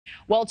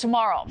Well,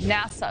 tomorrow,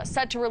 NASA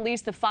set to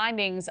release the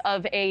findings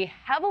of a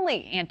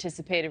heavily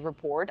anticipated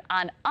report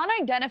on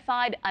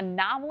unidentified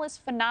anomalous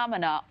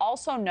phenomena,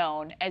 also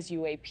known as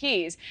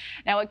UAPs.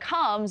 Now, it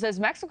comes as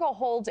Mexico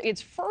holds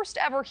its first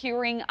ever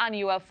hearing on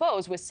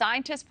UFOs, with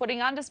scientists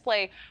putting on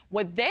display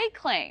what they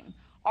claim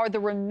are the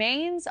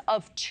remains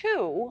of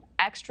two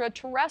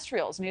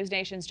extraterrestrials. News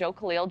Nation's Joe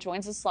Khalil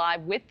joins us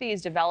live with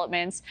these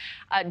developments.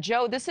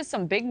 Joe, this is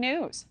some big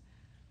news.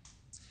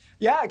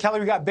 Yeah, Kelly,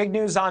 we got big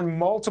news on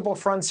multiple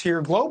fronts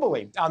here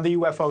globally on the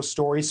UFO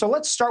story. So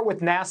let's start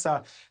with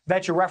NASA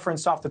that you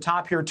referenced off the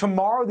top here.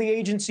 Tomorrow, the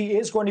agency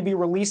is going to be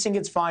releasing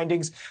its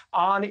findings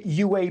on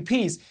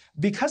UAPs.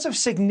 Because of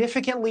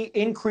significantly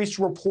increased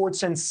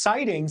reports and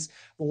sightings,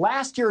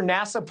 last year,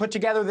 NASA put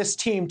together this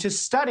team to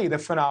study the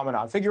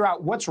phenomenon, figure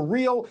out what's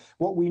real,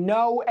 what we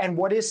know, and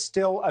what is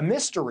still a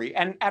mystery.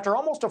 And after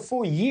almost a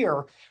full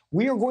year,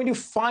 we are going to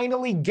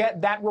finally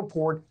get that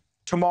report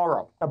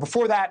tomorrow. Now,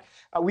 before that,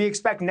 we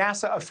expect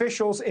NASA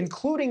officials,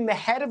 including the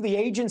head of the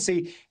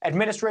agency,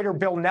 Administrator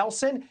Bill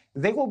Nelson,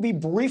 they will be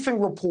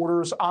briefing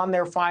reporters on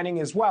their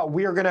finding as well.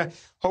 We are going to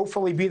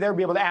hopefully be there,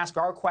 be able to ask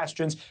our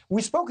questions.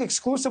 We spoke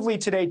exclusively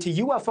today to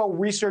UFO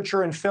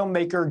researcher and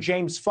filmmaker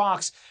James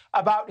Fox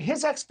about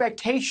his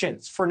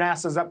expectations for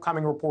NASA's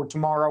upcoming report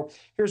tomorrow.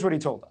 Here's what he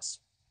told us.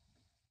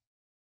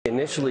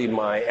 Initially,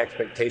 my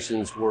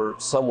expectations were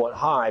somewhat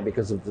high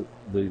because of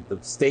the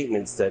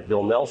statements that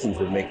Bill Nelson's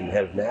been making,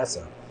 head of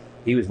NASA.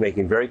 He was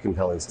making very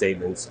compelling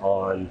statements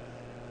on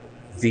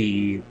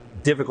the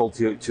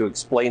difficulty to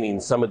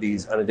explaining some of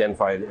these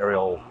unidentified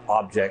aerial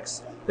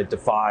objects that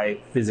defy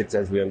physics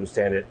as we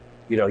understand it.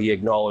 You know, he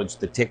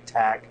acknowledged the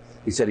tic-tac.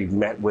 He said he'd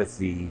met with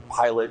the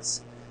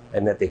pilots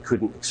and that they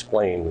couldn't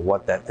explain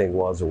what that thing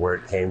was or where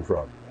it came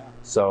from.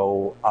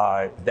 So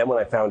then when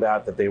I found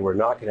out that they were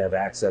not going to have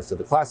access to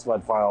the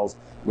classified files,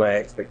 my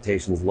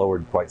expectations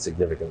lowered quite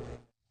significantly.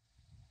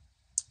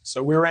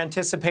 So we're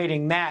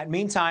anticipating that.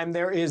 Meantime,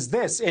 there is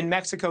this in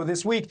Mexico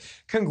this week.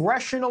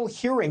 Congressional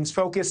hearings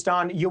focused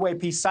on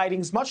UAP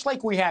sightings, much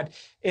like we had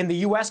in the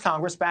U.S.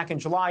 Congress back in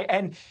July.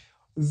 And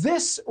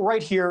this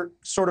right here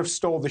sort of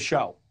stole the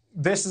show.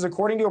 This is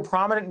according to a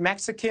prominent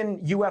Mexican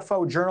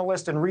UFO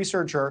journalist and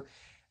researcher.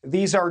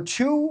 These are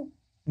two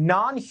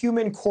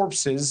non-human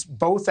corpses,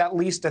 both at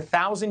least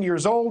 1,000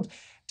 years old,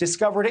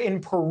 discovered in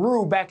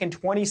Peru back in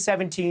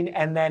 2017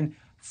 and then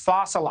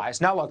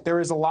fossilized. Now, look, there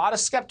is a lot of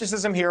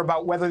skepticism here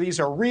about whether these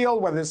are real,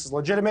 whether this is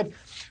legitimate.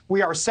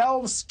 We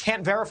ourselves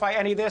can't verify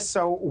any of this,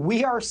 so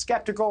we are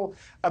skeptical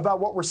about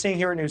what we're seeing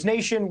here at News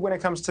Nation when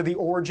it comes to the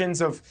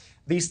origins of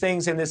these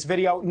things in this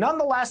video.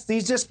 Nonetheless,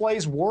 these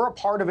displays were a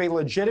part of a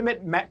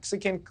legitimate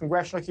Mexican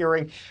congressional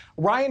hearing.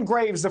 Ryan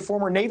Graves, the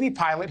former Navy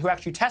pilot who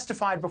actually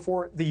testified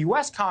before the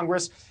U.S.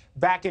 Congress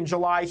back in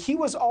July, he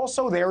was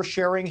also there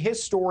sharing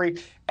his story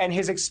and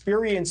his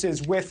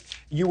experiences with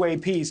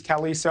UAPs,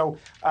 Kelly. So,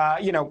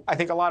 I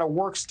think a lot of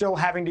work still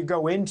having to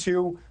go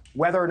into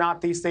whether or not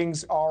these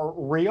things are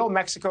real.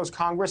 Mexico's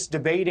Congress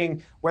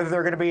debating whether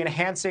they're going to be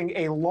enhancing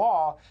a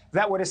law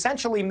that would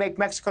essentially make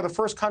Mexico the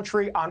first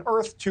country on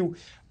earth to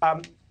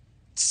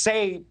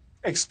say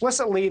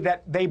explicitly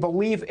that they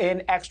believe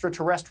in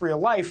extraterrestrial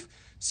life.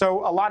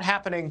 So a lot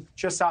happening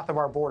just south of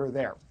our border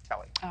there,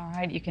 Kelly. All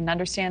right, you can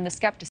understand the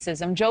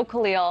skepticism. Joe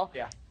Khalil,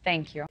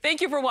 thank you.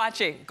 Thank you for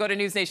watching. Go to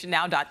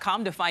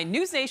newsnationnow.com to find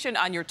News Nation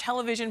on your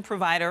television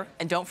provider.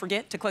 And don't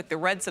forget to click the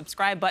red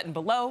subscribe button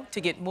below to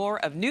get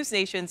more of News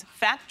Nation's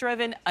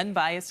fact-driven,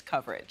 unbiased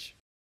coverage.